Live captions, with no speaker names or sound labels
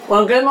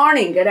Well, good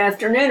morning, good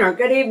afternoon, or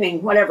good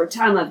evening, whatever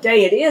time of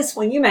day it is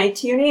when you may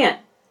tune in.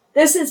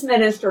 This is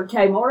Minister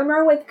Kay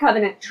Mortimer with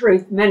Covenant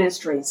Truth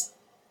Ministries.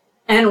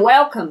 And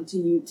welcome to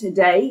you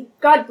today.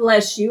 God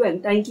bless you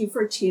and thank you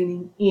for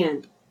tuning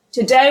in.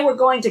 Today we're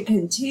going to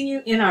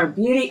continue in our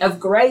Beauty of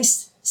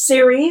Grace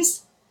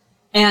series.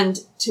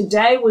 And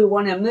today we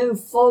want to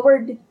move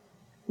forward.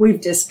 We've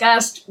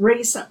discussed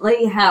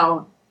recently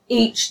how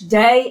each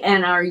day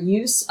and our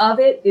use of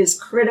it is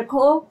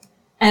critical,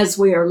 as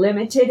we are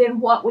limited in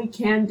what we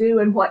can do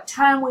and what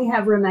time we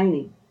have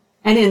remaining.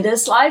 And in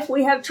this life,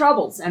 we have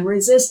troubles and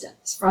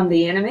resistance from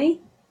the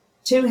enemy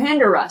to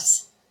hinder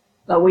us.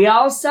 But we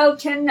also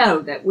can know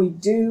that we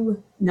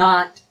do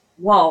not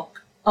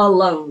walk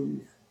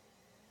alone.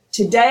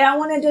 Today, I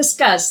want to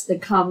discuss the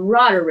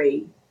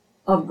camaraderie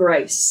of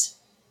grace.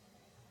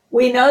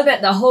 We know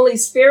that the Holy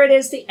Spirit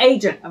is the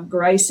agent of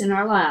grace in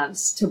our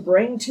lives to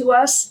bring to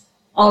us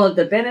all of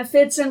the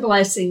benefits and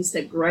blessings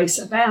that grace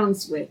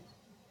abounds with.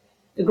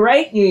 The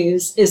great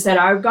news is that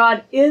our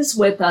God is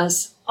with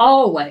us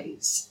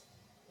always.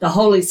 The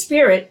Holy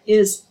Spirit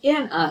is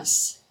in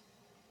us.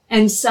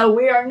 And so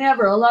we are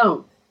never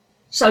alone.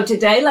 So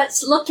today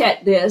let's look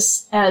at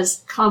this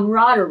as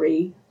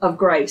camaraderie of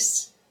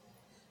grace.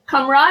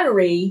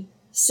 Camaraderie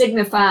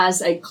signifies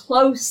a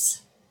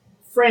close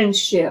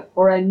friendship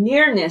or a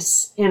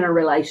nearness in a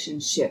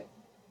relationship.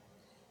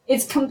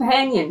 It's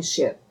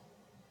companionship,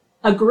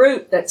 a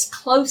group that's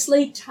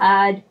closely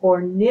tied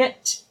or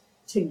knit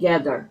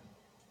together.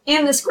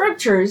 In the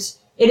scriptures,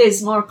 it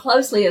is more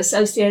closely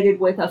associated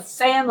with a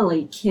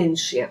family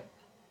kinship,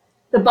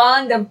 the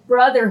bond of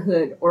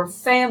brotherhood or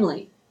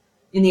family.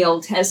 In the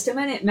Old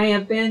Testament, it may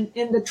have been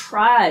in the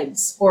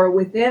tribes or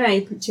within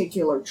a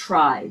particular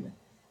tribe.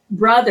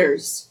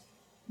 Brothers,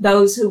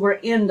 those who were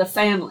in the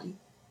family.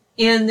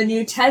 In the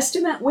New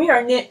Testament, we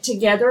are knit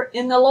together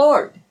in the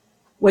Lord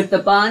with the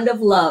bond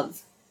of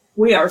love.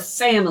 We are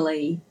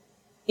family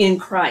in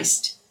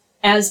Christ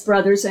as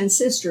brothers and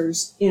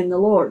sisters in the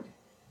Lord.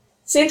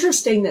 It's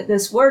interesting that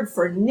this word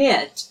for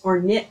knit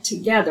or knit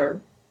together,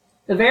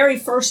 the very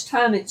first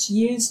time it's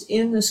used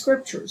in the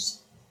scriptures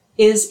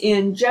is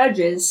in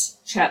Judges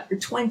chapter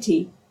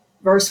 20,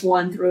 verse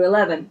 1 through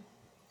 11.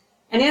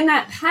 And in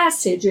that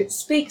passage, it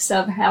speaks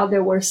of how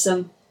there were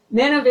some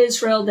men of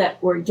Israel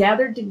that were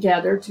gathered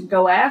together to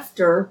go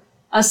after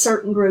a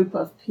certain group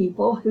of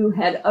people who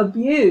had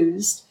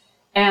abused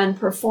and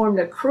performed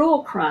a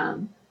cruel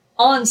crime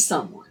on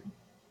someone,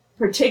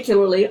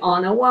 particularly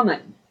on a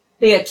woman.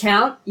 The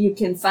account you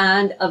can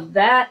find of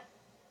that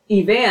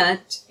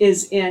event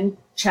is in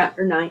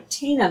chapter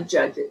 19 of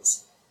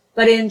Judges.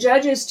 But in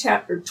Judges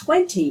chapter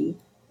 20,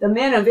 the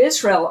men of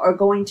Israel are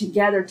going to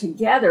gather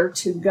together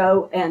to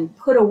go and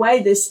put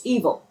away this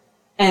evil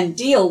and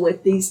deal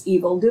with these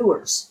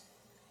evildoers.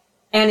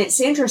 And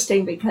it's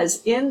interesting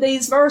because in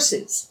these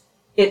verses,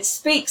 it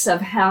speaks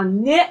of how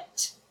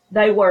knit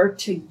they were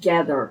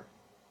together.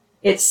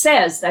 It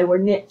says they were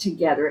knit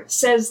together. It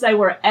says they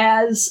were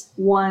as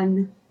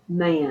one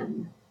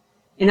man.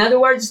 In other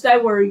words, they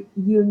were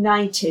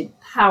united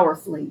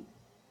powerfully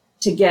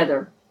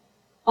together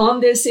on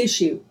this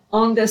issue,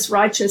 on this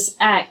righteous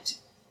act.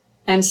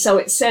 And so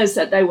it says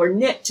that they were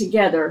knit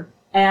together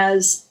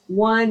as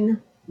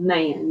one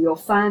man. You'll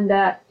find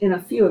that in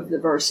a few of the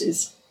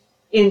verses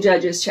in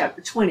Judges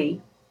chapter 20,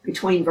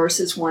 between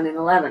verses 1 and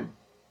 11.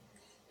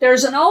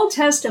 There's an Old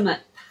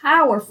Testament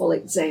powerful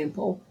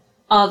example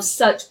of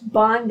such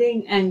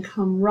bonding and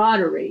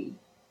camaraderie,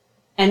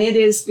 and it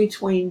is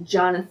between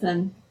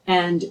Jonathan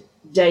and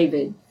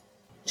David.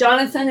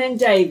 Jonathan and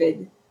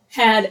David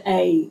had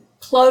a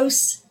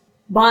close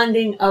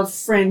bonding of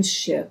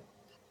friendship.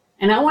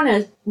 And I want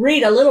to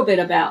read a little bit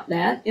about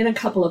that in a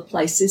couple of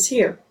places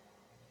here.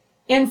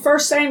 In 1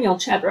 Samuel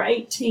chapter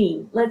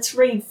 18, let's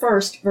read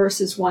first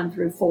verses 1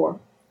 through 4.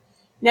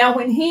 Now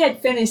when he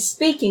had finished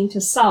speaking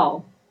to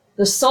Saul,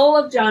 the soul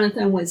of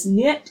Jonathan was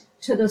knit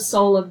to the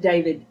soul of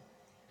David,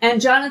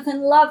 and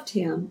Jonathan loved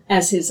him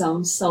as his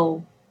own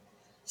soul.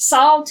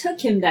 Saul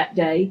took him that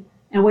day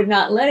and would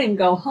not let him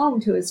go home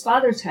to his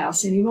father's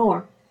house any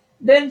more.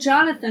 Then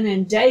Jonathan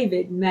and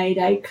David made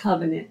a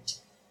covenant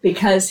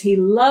because he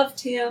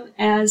loved him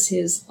as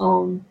his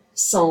own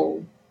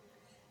soul.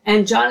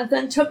 And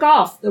Jonathan took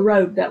off the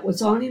robe that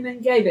was on him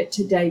and gave it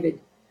to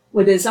David,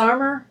 with his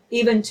armor,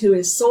 even to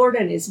his sword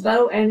and his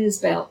bow and his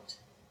belt.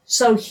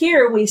 So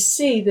here we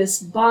see this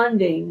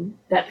bonding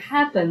that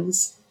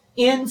happens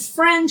in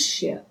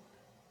friendship,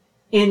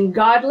 in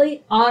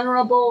godly,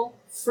 honorable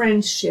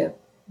friendship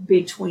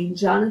between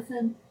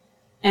Jonathan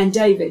and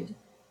David.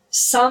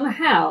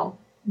 Somehow,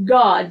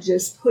 God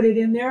just put it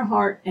in their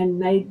heart and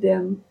made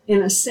them,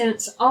 in a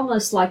sense,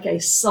 almost like a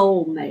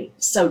soulmate,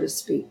 so to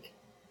speak,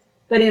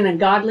 but in a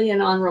godly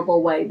and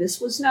honorable way. This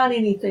was not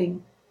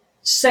anything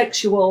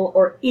sexual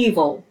or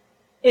evil.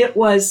 It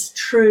was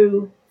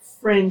true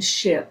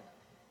friendship,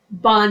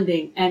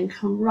 bonding, and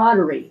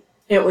camaraderie.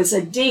 It was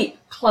a deep,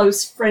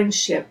 close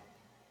friendship.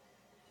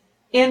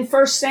 In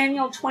 1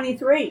 Samuel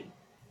 23,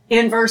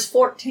 in verse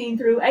 14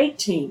 through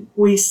 18,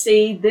 we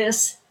see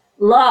this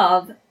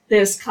love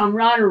this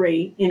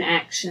camaraderie in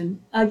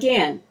action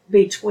again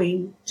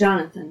between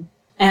Jonathan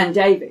and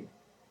David.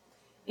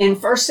 In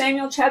 1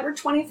 Samuel chapter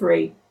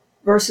 23,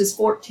 verses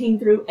 14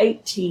 through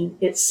 18,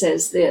 it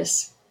says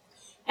this,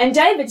 "And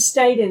David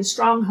stayed in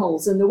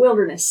strongholds in the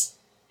wilderness,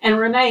 and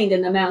remained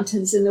in the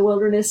mountains in the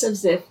wilderness of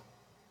Ziph.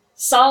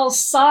 Saul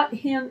sought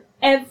him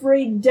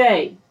every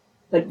day,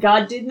 but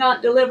God did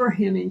not deliver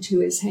him into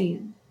his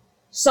hand.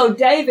 So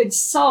David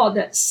saw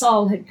that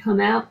Saul had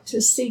come out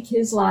to seek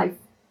his life,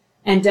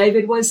 and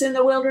David was in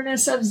the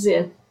wilderness of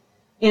Ziph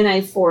in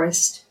a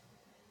forest.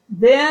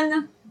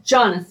 Then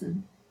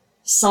Jonathan,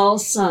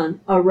 Saul's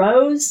son,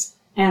 arose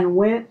and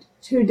went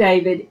to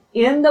David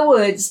in the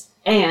woods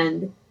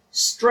and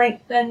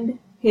strengthened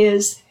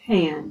his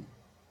hand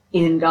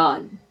in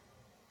God.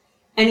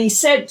 And he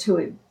said to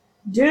him,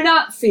 'Do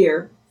not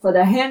fear, for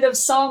the hand of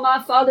Saul my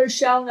father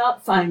shall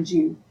not find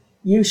you.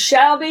 You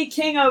shall be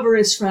king over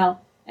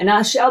Israel, and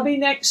I shall be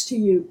next to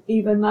you.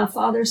 Even my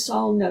father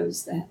Saul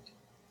knows that.'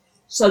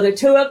 So the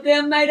two of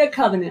them made a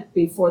covenant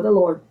before the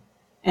Lord.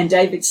 And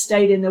David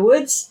stayed in the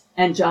woods,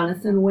 and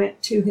Jonathan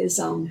went to his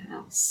own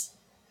house."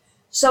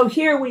 So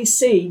here we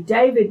see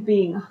David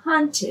being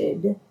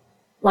hunted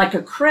like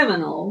a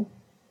criminal,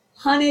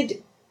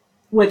 hunted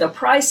with a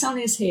price on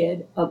his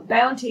head, a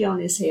bounty on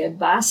his head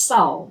by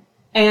Saul.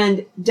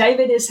 And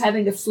David is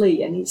having to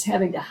flee, and he's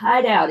having to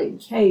hide out in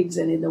caves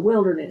and in the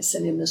wilderness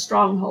and in the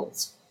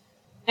strongholds.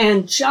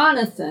 And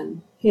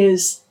Jonathan,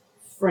 his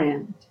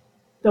friend,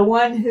 the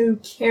one who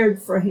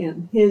cared for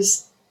him,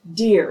 his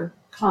dear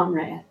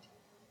comrade,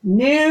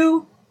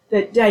 knew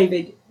that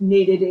David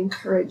needed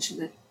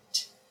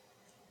encouragement.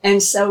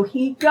 And so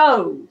he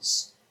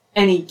goes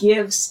and he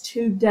gives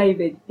to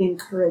David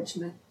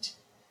encouragement.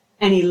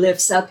 And he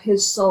lifts up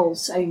his soul,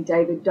 saying,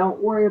 "David,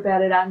 don't worry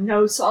about it. I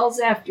know Saul's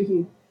after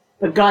you,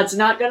 but God's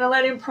not going to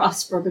let him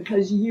prosper,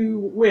 because you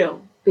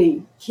will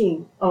be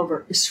king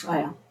over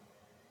Israel."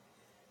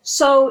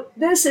 So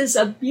this is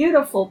a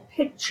beautiful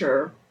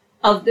picture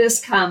of this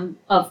kind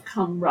of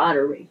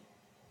camaraderie.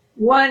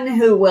 One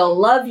who will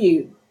love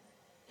you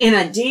in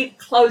a deep,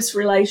 close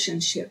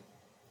relationship.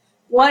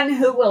 One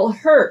who will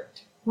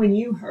hurt when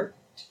you hurt.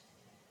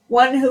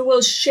 One who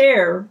will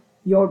share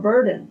your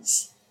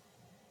burdens.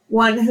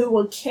 One who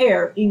will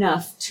care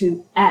enough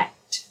to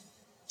act.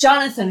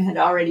 Jonathan had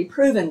already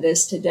proven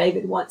this to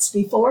David once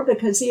before,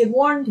 because he had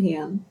warned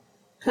him,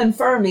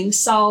 confirming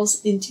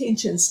Saul's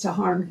intentions to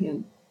harm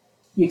him.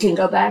 You can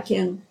go back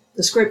in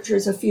the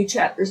scriptures a few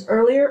chapters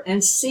earlier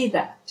and see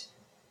that,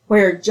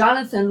 where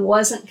Jonathan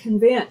wasn't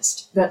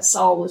convinced that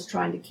Saul was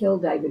trying to kill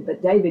David,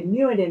 but David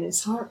knew it in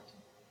his heart.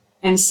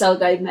 And so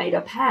they made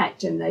a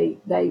pact, and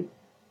they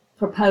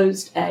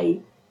proposed a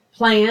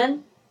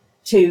plan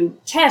to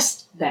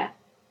test that.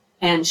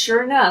 And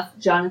sure enough,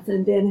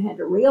 Jonathan then had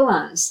to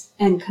realize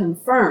and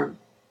confirm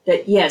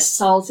that, yes,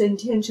 Saul's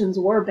intentions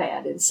were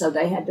bad, and so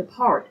they had to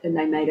part, and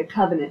they made a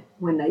covenant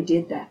when they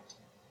did that.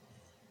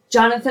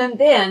 Jonathan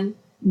then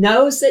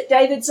knows that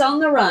David's on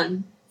the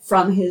run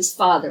from his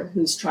father,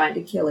 who's trying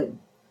to kill him.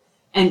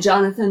 And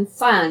Jonathan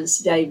finds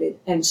David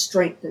and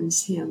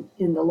strengthens him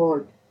in the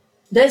Lord.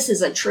 This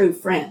is a true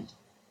friend.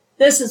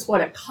 This is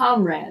what a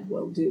comrade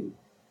will do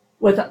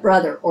with a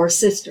brother or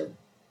sister.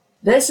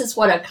 This is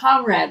what a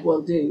comrade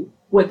will do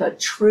with a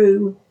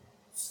true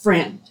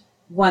friend,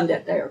 one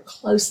that they are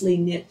closely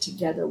knit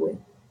together with.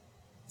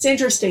 It's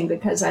interesting,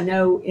 because I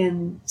know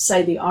in,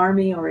 say, the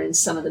Army or in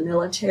some of the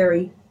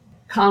military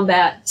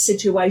combat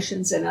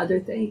situations and other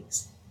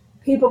things,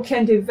 people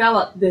can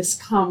develop this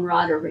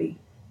camaraderie.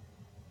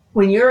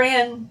 When you're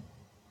in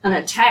an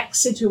attack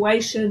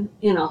situation,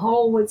 in a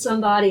hole with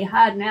somebody,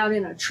 hiding out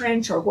in a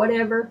trench or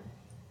whatever,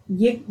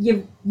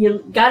 you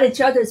got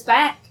each other's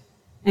back.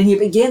 And you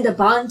begin to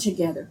bond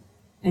together,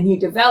 and you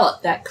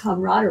develop that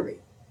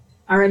camaraderie.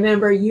 I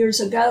remember years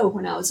ago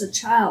when I was a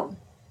child,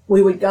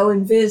 we would go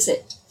and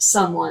visit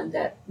someone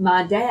that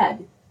my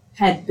dad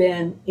had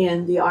been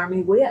in the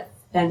Army with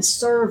and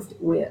served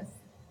with.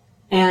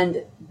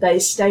 And they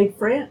stayed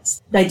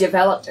friends. They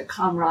developed a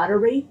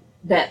camaraderie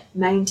that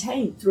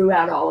maintained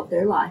throughout all of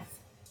their life.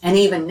 And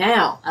even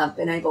now, I've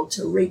been able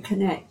to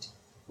reconnect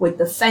with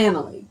the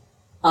family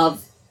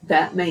of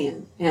that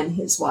man and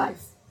his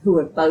wife, who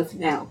have both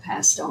now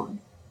passed on.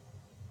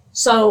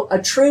 So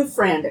a true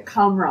friend, a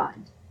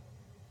comrade,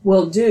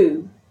 will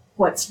do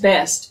what's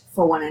best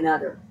for one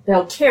another.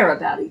 They'll care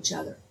about each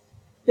other.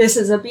 This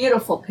is a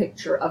beautiful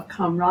picture of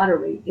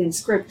camaraderie in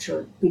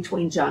Scripture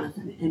between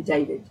Jonathan and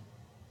David.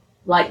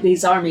 Like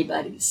these army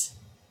buddies,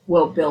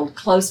 will build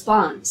close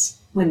bonds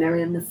when they're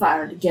in the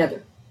fire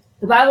together.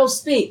 The Bible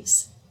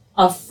speaks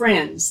of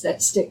friends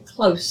that stick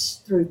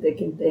close through thick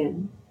and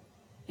thin.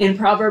 In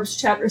Proverbs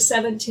chapter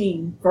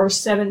 17, verse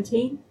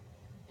 17,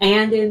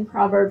 and in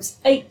Proverbs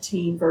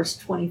 18, verse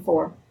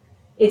 24,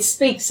 it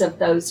speaks of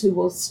those who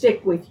will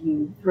stick with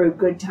you through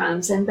good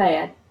times and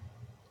bad.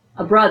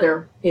 A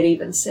brother, it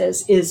even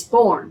says, is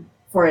born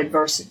for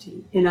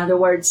adversity. In other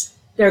words,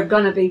 they're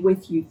going to be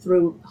with you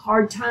through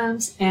hard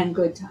times and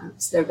good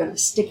times. They're going to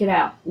stick it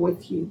out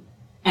with you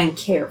and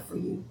care for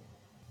you.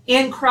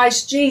 In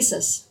Christ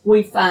Jesus,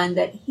 we find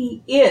that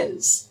he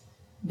is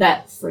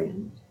that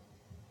friend.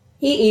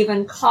 He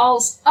even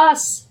calls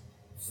us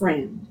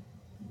friend.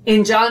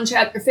 In John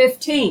chapter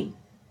 15,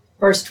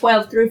 verse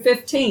 12 through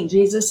 15,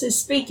 Jesus is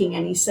speaking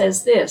and he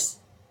says this,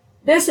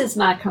 "This is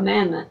my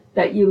commandment,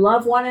 that you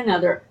love one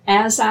another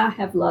as I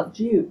have loved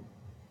you.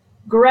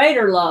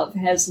 Greater love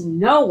has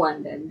no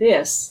one than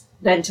this,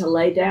 than to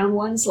lay down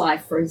one's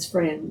life for his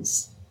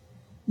friends.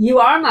 You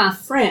are my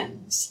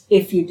friends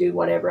if you do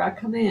whatever I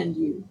command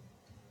you.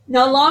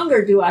 No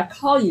longer do I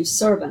call you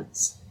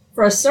servants,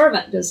 for a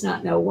servant does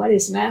not know what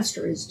his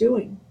master is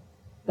doing.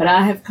 But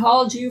I have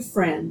called you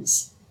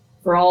friends,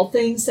 for all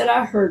things that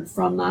I heard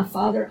from my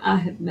Father I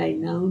have made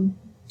known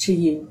to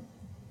you."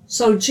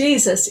 So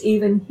Jesus,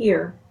 even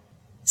here,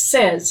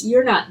 says,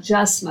 you're not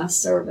just my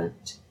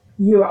servant,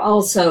 you are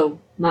also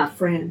my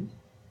friend.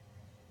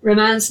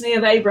 Reminds me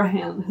of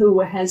Abraham, who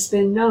has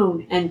been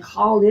known and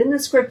called in the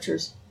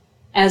scriptures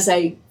as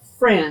a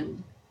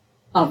friend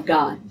of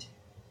God.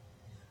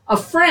 A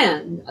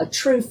friend, a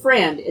true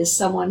friend, is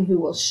someone who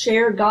will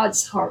share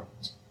God's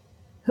heart,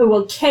 who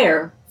will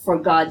care for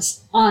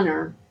God's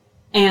honor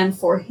and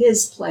for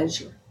his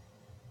pleasure,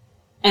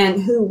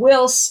 and who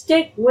will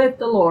stick with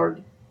the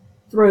Lord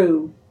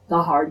through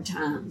the hard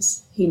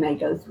times he may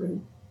go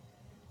through.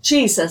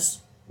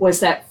 Jesus was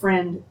that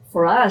friend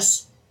for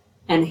us,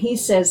 and he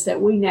says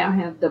that we now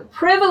have the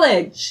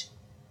privilege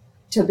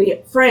to be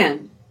a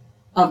friend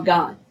of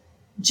God.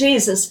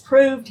 Jesus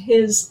proved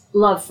his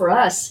love for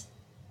us,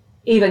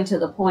 even to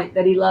the point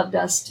that he loved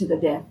us to the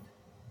death.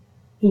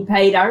 He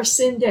paid our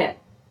sin debt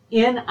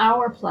in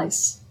our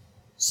place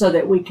so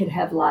that we could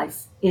have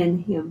life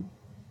in him,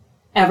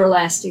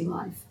 everlasting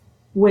life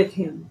with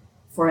him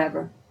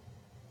forever.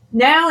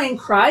 Now in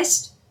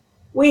Christ,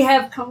 we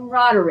have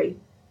camaraderie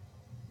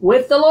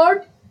with the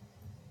Lord,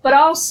 but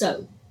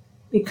also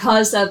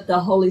because of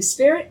the Holy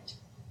Spirit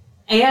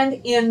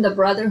and in the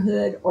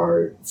brotherhood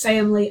or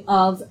family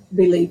of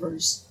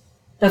believers,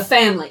 the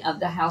family of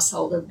the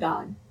household of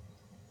God.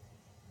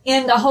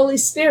 In the Holy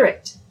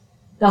Spirit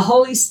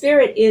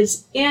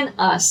is in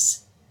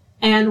us,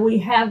 and we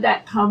have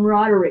that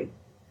camaraderie.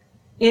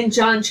 In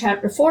John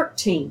chapter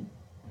 14,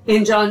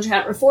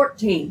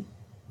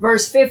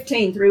 verse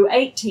 15 through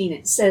 18,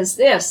 it says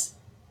this,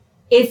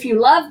 "If you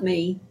love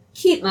me,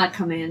 keep my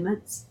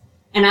commandments,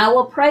 and I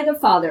will pray the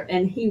Father,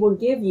 and he will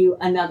give you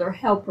another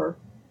helper,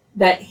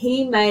 that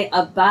he may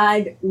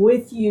abide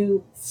with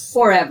you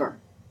forever.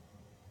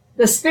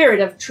 The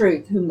Spirit of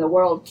truth, whom the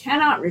world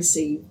cannot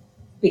receive,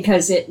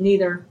 because it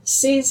neither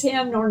sees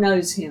him nor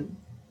knows him.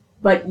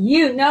 But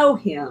you know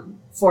him,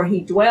 for he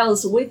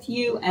dwells with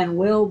you and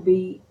will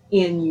be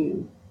in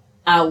you.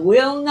 I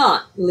will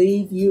not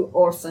leave you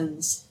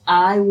orphans.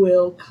 I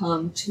will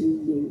come to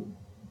you."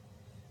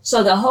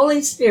 So the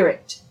Holy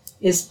Spirit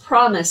is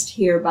promised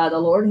here by the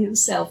Lord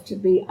himself to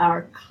be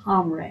our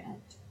comrade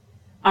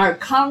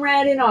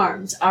in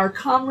arms, our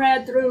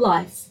comrade through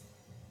life,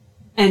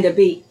 and to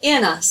be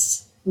in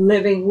us,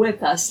 living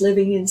with us,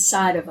 living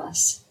inside of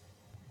us.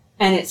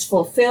 And it's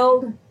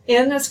fulfilled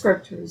in the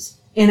scriptures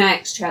in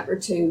Acts chapter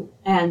 2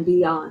 and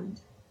beyond.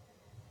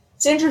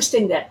 It's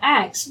interesting that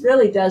Acts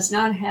really does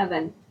not have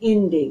an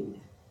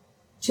ending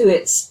to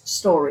its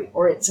story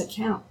or its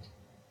account.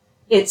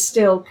 It's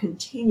still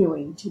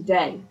continuing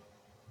today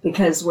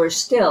because we're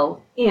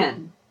still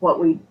in what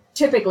we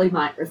typically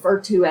might refer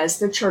to as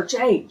the church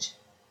age.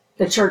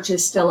 The church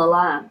is still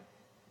alive.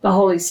 The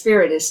Holy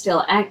Spirit is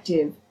still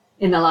active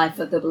in the life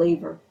of the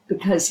believer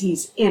because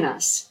he's in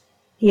us.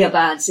 He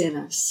abides in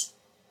us.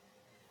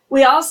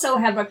 We also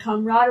have a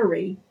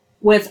camaraderie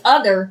with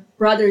other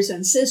brothers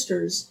and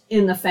sisters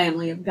in the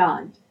family of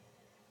God.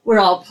 We're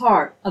all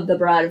part of the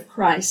bride of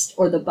Christ,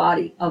 or the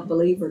body of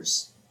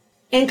believers.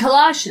 In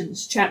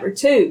Colossians chapter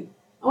 2,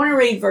 I want to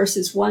read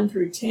verses 1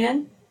 through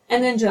 10,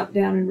 and then jump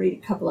down and read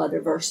a couple other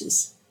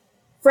verses.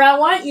 "For I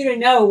want you to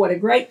know what a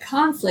great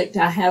conflict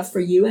I have for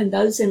you and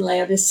those in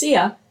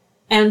Laodicea,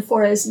 and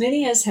for as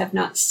many as have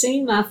not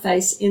seen my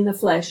face in the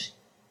flesh,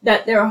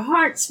 that their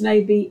hearts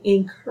may be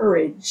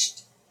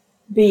encouraged,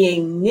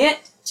 being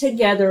knit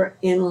together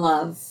in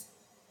love,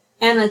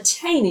 and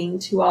attaining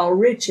to all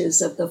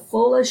riches of the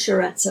full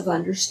assurance of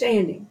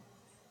understanding,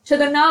 to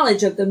the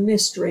knowledge of the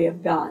mystery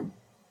of God,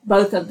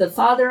 both of the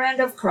Father and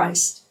of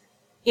Christ,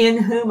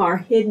 in whom are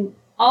hidden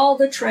all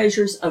the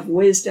treasures of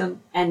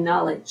wisdom and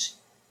knowledge.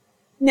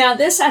 Now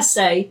this I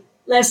say,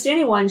 lest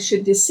anyone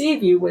should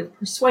deceive you with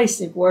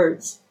persuasive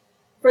words.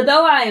 For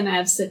though I am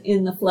absent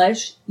in the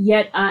flesh,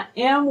 yet I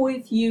am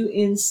with you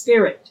in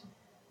spirit,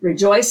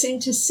 rejoicing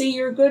to see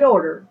your good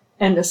order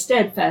and the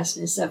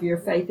steadfastness of your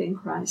faith in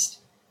Christ.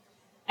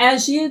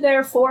 As you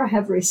therefore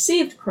have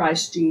received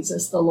Christ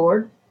Jesus the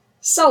Lord,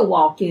 so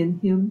walk in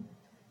him,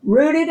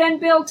 rooted and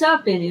built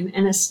up in him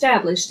and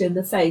established in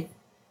the faith,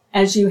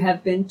 as you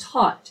have been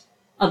taught,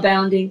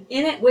 abounding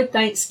in it with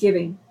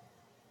thanksgiving.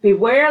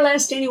 Beware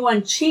lest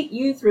anyone cheat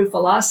you through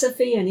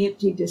philosophy and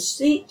empty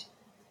deceit,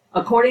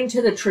 according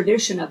to the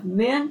tradition of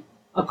men,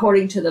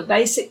 according to the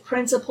basic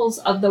principles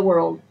of the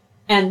world,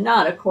 and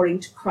not according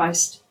to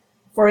Christ.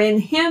 For For in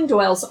him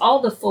dwells all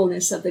the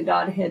fullness of the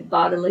Godhead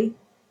bodily,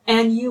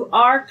 and you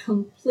are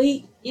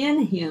complete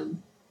in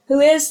him, who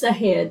is the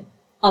head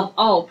of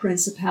all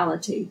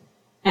principality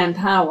and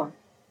power.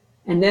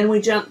 And then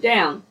we jump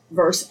down,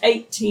 verse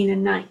 18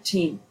 and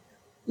 19.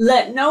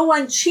 Let no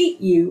one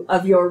cheat you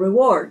of your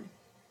reward,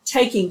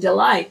 taking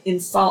delight in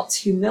false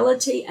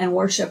humility and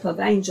worship of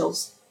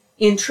angels,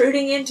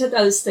 intruding into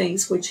those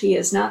things which he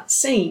has not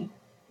seen,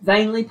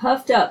 vainly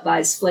puffed up by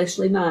his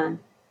fleshly mind,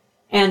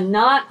 and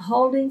not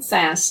holding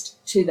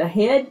fast to the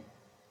head,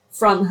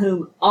 from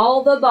whom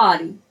all the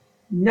body,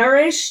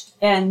 nourished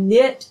and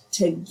knit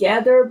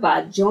together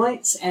by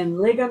joints and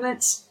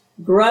ligaments,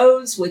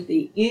 grows with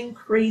the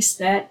increase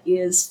that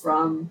is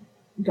from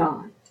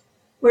God.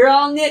 We're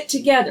all knit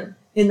together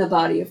in the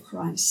body of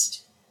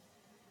Christ.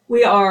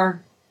 We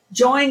are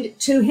joined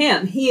to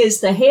him. He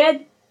is the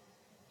head,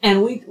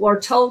 and we are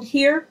told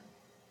here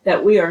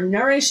that we are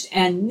nourished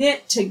and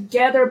knit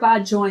together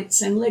by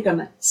joints and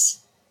ligaments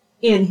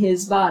in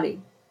his body.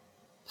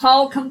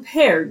 Paul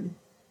compared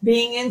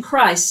being in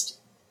Christ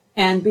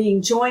and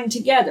being joined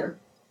together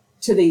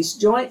to these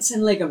joints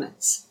and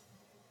ligaments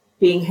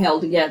being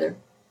held together.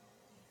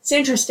 It's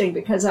interesting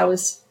because I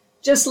was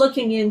just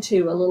looking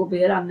into a little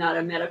bit. I'm not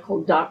a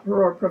medical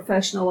doctor or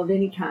professional of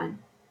any kind,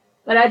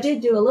 but I did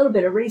do a little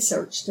bit of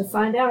research to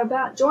find out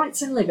about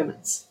joints and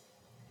ligaments.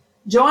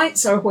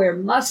 Joints are where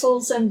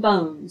muscles and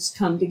bones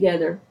come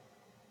together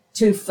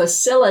to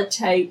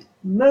facilitate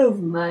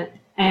movement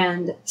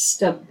and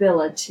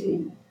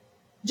stability.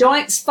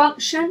 Joints'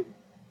 function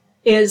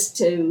is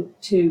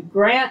to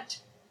grant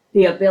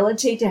the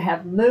ability to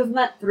have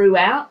movement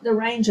throughout the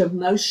range of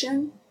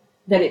motion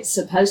that it's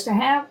supposed to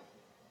have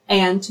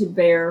and to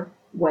bear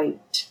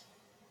weight.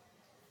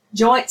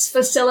 Joints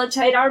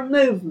facilitate our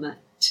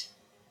movement.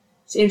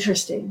 It's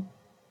interesting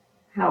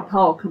how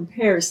Paul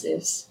compares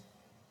this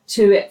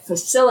to it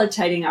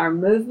facilitating our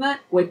movement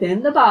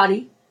within the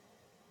body.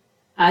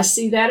 I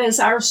see that as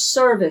our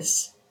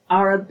service,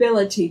 our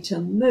ability to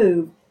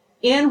move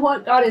in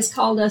what God has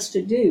called us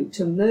to do,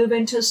 to move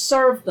and to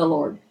serve the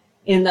Lord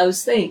in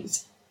those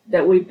things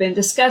that we've been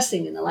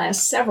discussing in the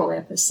last several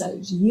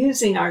episodes,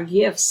 using our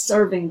gifts,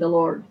 serving the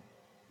Lord,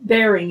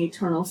 bearing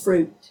eternal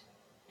fruit,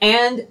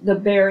 and the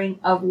bearing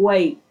of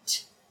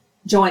weight.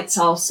 Joints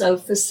also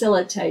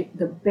facilitate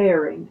the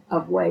bearing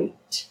of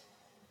weight.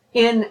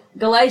 In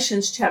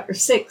Galatians chapter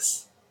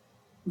 6,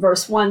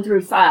 verse 1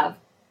 through 5,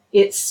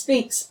 it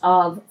speaks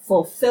of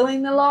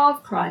fulfilling the law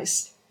of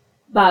Christ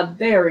by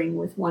bearing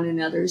with one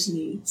another's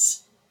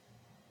needs,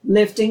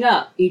 lifting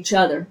up each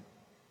other.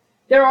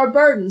 There are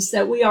burdens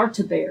that we are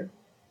to bear.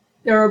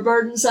 There are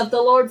burdens of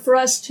the Lord for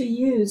us to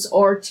use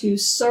or to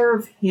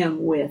serve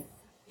him with.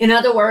 In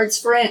other words,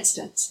 for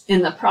instance,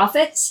 in the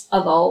prophets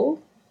of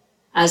old,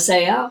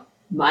 Isaiah,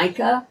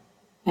 Micah,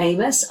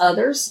 Amos,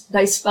 others,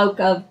 they spoke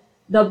of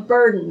the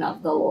burden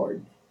of the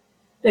Lord,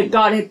 that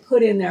God had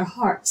put in their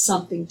hearts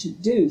something to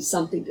do,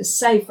 something to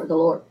say for the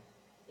Lord.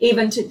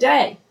 Even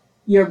today,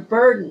 you're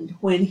burdened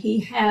when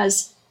he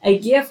has a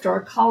gift or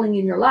a calling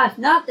in your life.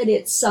 Not that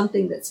it's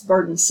something that's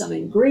burdensome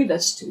and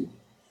grievous to you,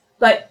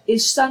 but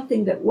it's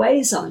something that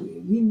weighs on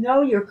you. You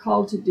know you're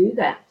called to do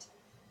that.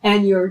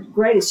 And your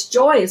greatest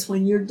joy is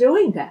when you're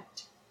doing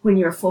that, when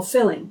you're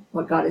fulfilling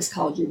what God has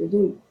called you to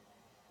do.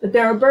 But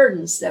there are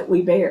burdens that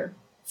we bear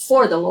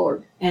for the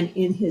Lord and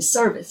in his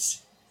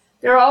service.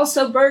 There are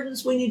also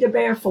burdens we need to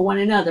bear for one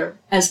another,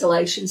 as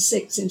Galatians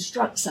 6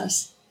 instructs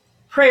us.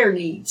 Prayer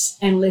needs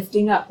and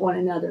lifting up one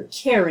another,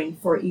 caring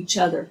for each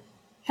other,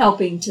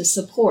 helping to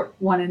support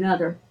one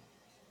another.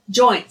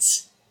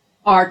 Joints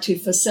are to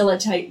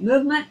facilitate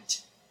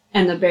movement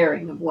and the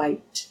bearing of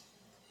weight.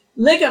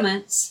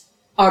 Ligaments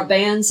are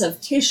bands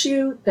of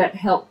tissue that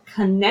help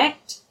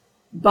connect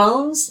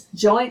bones,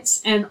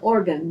 joints, and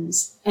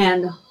organs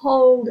and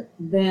hold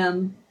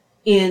them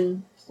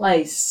in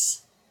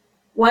place.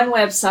 One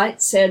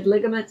website said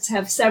ligaments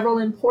have several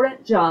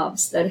important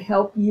jobs that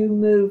help you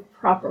move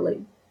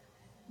properly.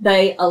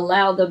 They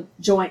allow the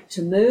joint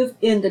to move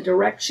in the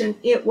direction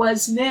it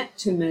was meant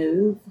to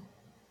move.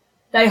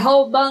 They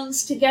hold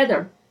bones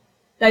together.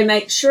 They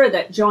make sure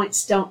that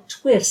joints don't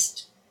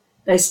twist.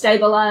 They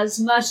stabilize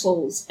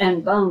muscles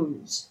and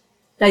bones.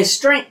 They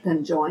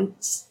strengthen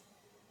joints,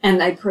 and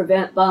they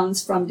prevent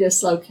bones from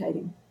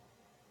dislocating.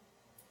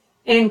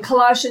 In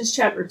Colossians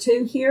chapter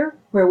 2 here,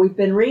 where we've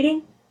been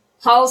reading,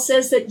 Paul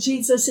says that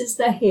Jesus is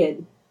the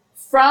head,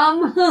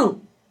 from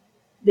whom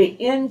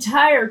the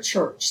entire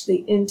church,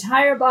 the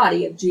entire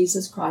body of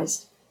Jesus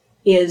Christ,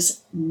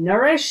 is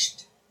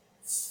nourished,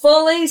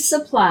 fully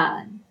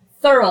supplied,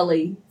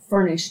 thoroughly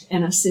furnished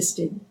and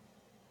assisted,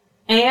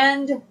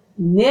 and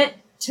knit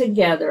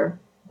together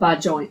by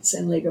joints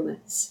and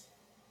ligaments.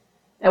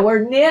 That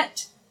word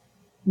knit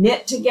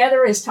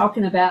together is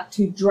talking about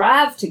to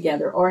drive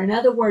together, or in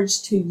other words,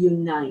 to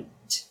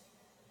unite,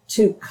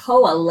 to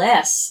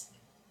coalesce,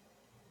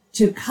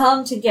 to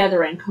come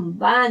together and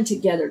combine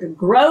together, to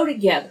grow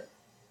together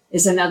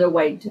is another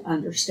way to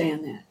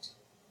understand that.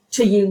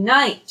 To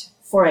unite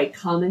for a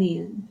common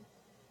end.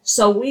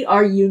 So we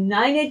are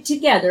united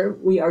together.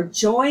 We are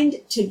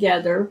joined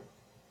together.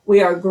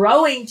 We are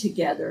growing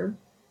together.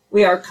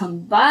 We are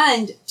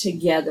combined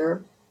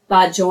together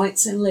by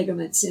joints and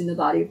ligaments in the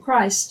body of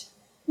Christ.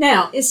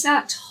 Now, it's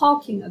not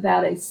talking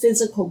about a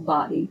physical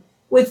body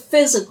with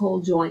physical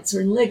joints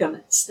and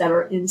ligaments that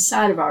are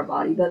inside of our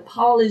body, but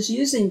Paul is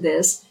using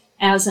this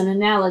as an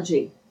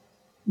analogy.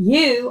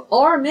 You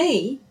or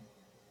me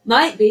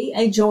might be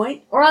a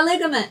joint or a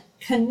ligament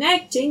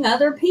connecting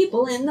other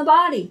people in the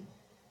body,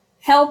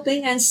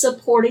 helping and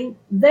supporting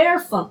their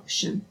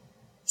function,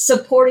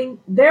 supporting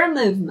their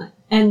movement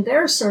and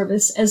their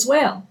service as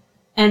well,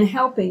 and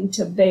helping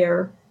to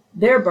bear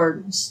their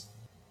burdens.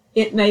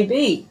 It may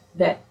be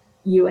that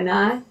you and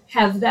I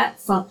have that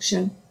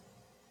function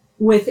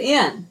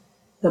within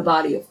the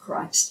body of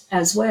Christ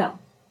as well.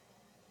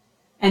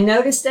 And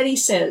notice that he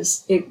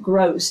says it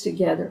grows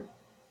together.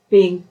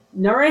 Being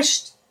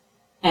nourished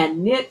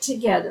and knit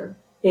together,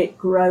 it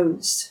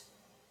grows.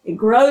 It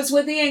grows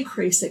with the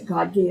increase that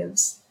God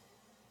gives.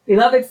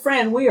 Beloved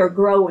friend, we are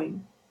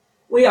growing.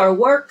 We are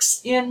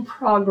works in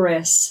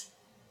progress.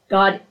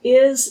 God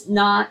is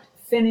not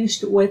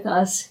finished with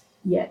us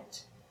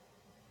yet.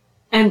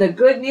 And the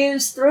good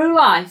news through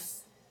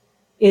life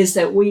is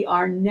that we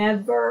are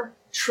never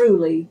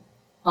truly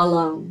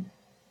alone.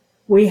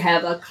 We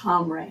have a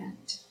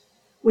comrade.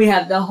 We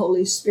have the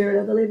Holy Spirit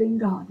of the living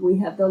God. We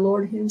have the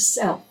Lord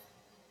himself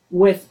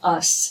with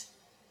us.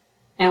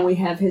 And we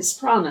have his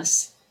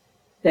promise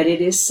that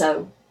it is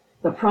so.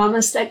 The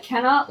promise that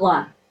cannot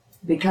lie,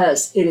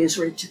 because it is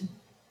written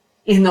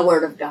in the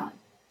Word of God.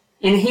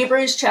 In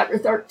Hebrews chapter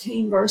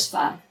 13, verse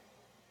 5,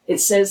 it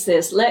says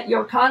this, "Let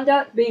your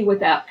conduct be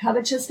without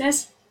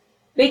covetousness.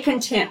 Be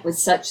content with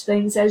such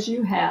things as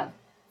you have.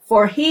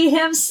 For he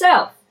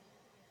himself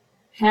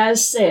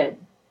has said,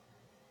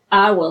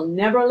 I will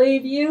never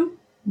leave you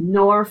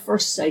nor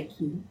forsake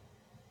you."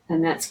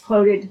 And that's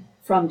quoted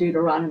from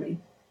Deuteronomy.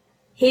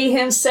 He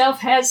himself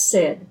has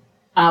said,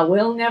 I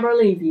will never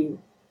leave you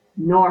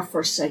nor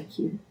forsake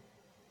you.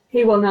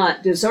 He will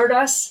not desert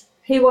us.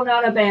 He will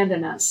not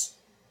abandon us.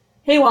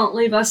 He won't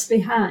leave us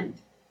behind.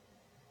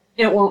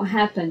 It won't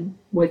happen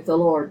with the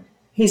Lord.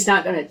 He's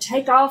not going to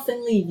take off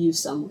and leave you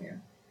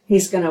somewhere.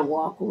 He's going to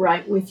walk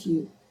right with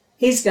you.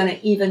 He's going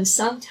to even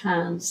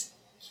sometimes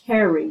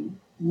carry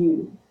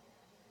you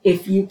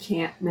if you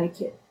can't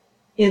make it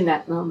in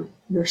that moment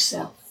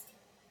yourself.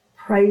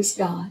 Praise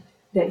God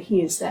that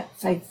he is that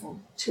faithful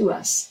to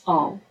us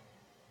all.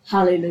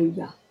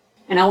 Hallelujah.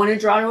 And I want to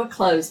draw to a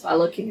close by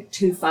looking at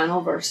two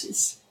final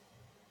verses.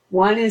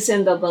 One is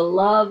in the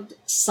beloved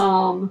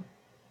Psalm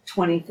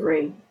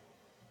 23.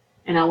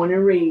 And I want to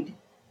read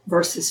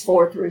verses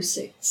 4 through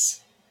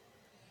 6.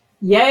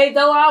 Yea,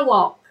 though I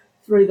walk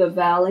through the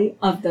valley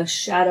of the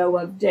shadow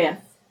of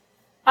death,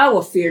 I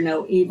will fear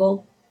no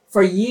evil,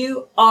 for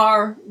you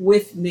are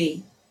with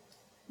me.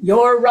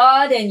 Your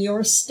rod and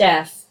your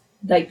staff,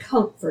 they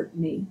comfort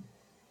me.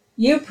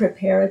 You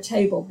prepare a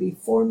table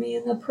before me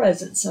in the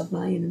presence of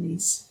my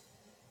enemies.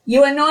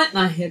 You anoint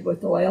my head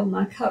with oil,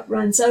 my cup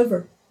runs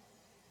over.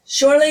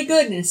 Surely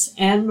goodness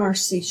and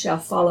mercy shall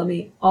follow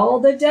me all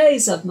the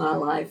days of my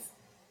life,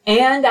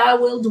 and I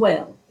will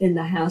dwell in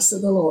the house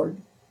of the Lord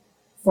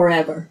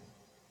forever.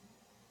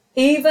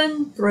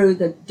 Even through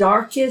the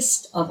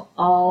darkest of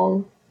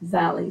all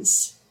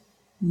valleys,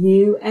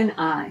 you and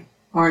I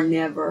are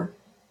never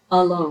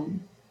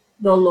alone.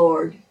 The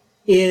Lord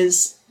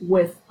is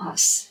with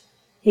us.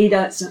 He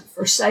doesn't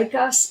forsake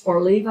us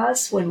or leave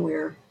us when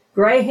we're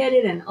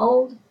gray-headed and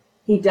old.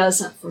 He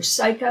doesn't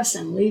forsake us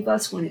and leave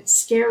us when it's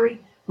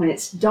scary, when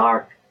it's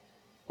dark,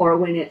 or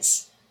when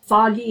it's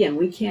foggy and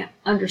we can't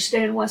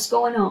understand what's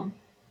going on.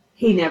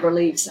 He never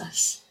leaves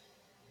us.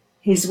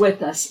 He's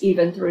with us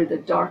even through the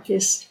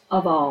darkest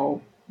of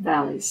all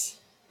valleys.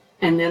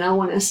 And then I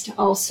want us to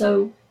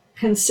also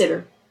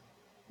consider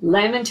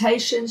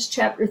Lamentations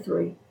chapter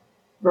 3,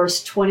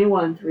 verse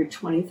 21 through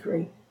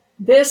 23.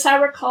 This I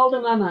recall to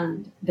my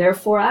mind,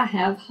 therefore I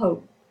have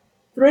hope.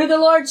 Through the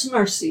Lord's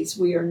mercies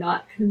we are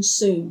not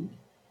consumed,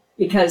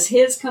 because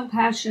his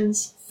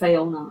compassions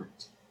fail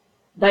not.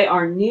 They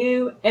are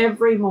new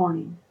every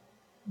morning.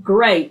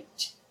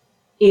 Great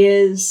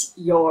is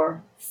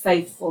your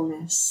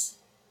faithfulness.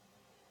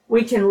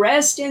 We can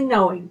rest in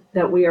knowing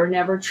that we are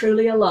never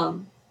truly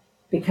alone,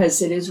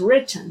 because it is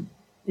written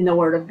in the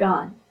Word of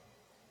God.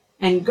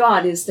 And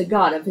God is the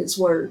God of his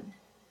Word.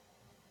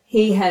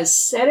 He has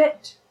said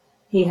it,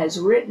 he has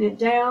written it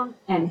down,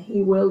 and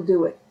he will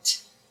do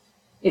it.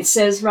 It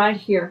says right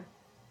here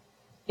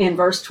in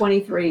verse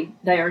 23,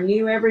 they are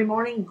new every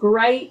morning.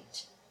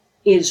 Great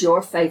is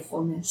your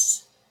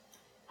faithfulness.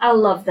 I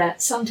love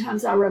that.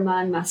 Sometimes I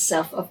remind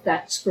myself of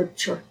that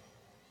scripture.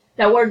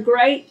 That word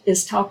great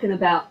is talking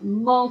about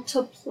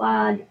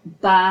multiplied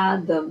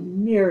by the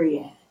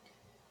myriad.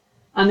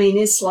 I mean,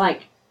 it's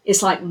like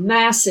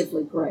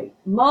massively great.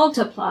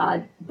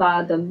 Multiplied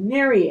by the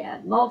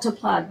myriad.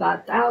 Multiplied by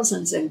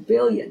thousands and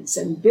billions.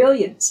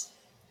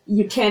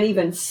 You can't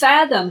even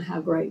fathom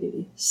how great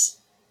it is.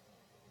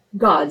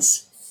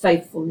 God's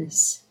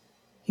faithfulness.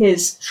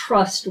 His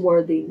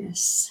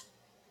trustworthiness.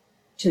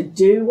 to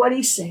do what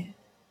he said.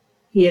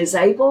 He is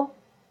able,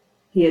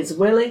 he is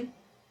willing,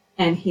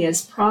 and he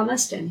has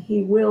promised, and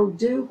he will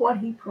do what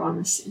he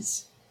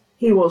promises.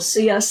 He will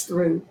see us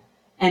through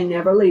and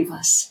never leave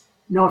us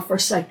nor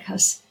forsake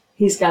us.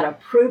 He's got a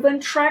proven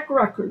track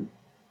record.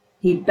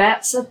 He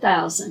bats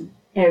 1,000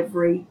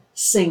 every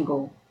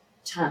single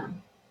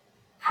time.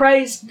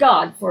 Praise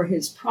God for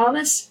his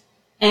promise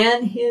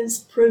and his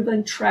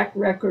proven track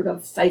record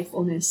of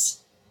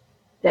faithfulness,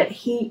 that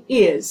he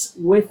is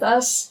with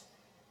us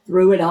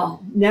through it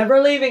all,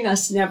 never leaving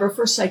us, never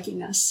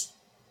forsaking us.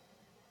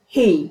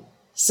 He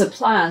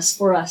supplies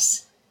for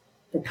us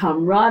the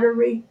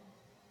camaraderie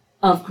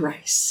of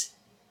grace.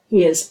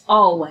 He is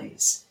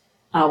always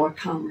our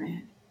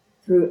comrade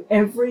through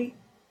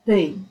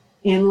everything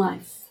in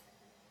life.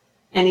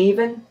 And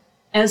even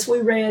as we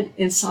read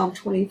in Psalm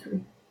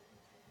 23,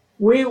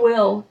 we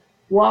will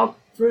walk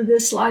through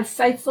this life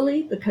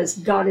faithfully because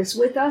God is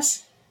with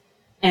us,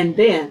 and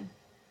then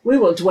we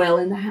will dwell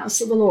in the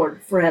house of the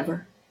Lord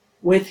forever,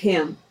 with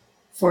him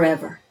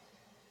forever.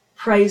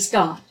 Praise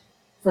God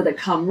for the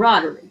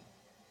camaraderie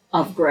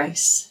of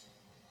grace.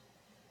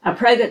 I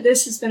pray that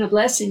this has been a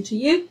blessing to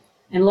you,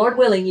 and Lord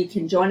willing, you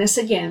can join us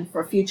again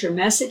for future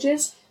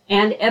messages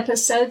and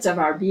episodes of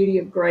our Beauty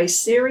of Grace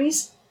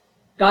series.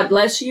 God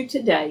bless you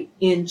today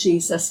in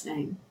Jesus'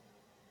 name.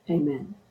 Amen.